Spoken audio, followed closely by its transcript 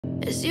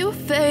as you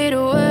fade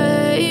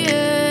away,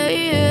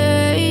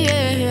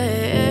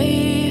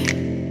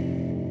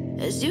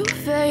 as you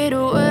fade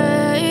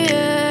away.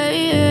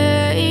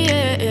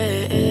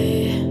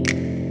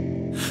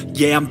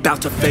 Yeah, I'm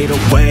about to fade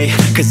away,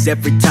 cause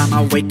every time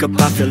I wake up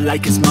I feel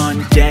like it's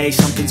Monday.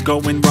 Something's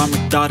going wrong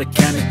with all the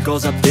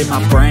chemicals up in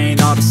my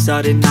brain. All of a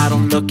sudden I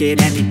don't look at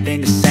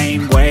anything the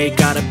same way.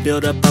 Gotta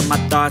build up of my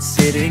thoughts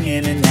sitting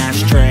in an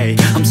ashtray.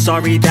 I'm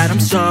sorry that I'm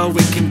so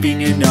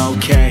inconvenient,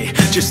 okay.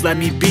 Just let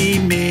me be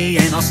me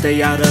and I'll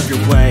stay out of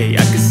your way.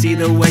 I can see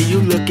the way you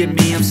look at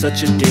me, I'm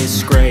such a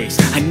disgrace.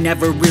 I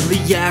never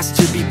really asked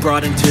to be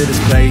brought into this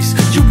place.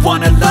 You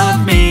wanna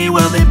love me?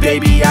 Well then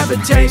baby I have a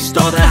taste.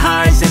 All the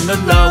highs and the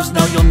lows,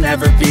 no you'll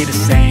never be the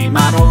same.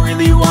 I don't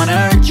really wanna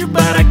hurt you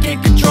but I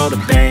can't control the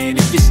pain.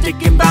 If you're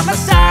sticking by my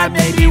side,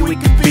 maybe we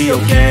could be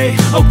okay.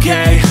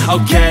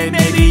 Okay,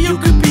 maybe you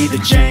could be the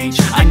change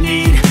I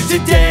need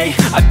today.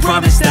 I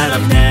promise that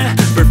I've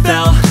never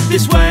felt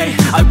this way.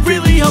 I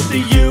really hope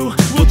that you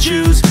will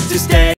choose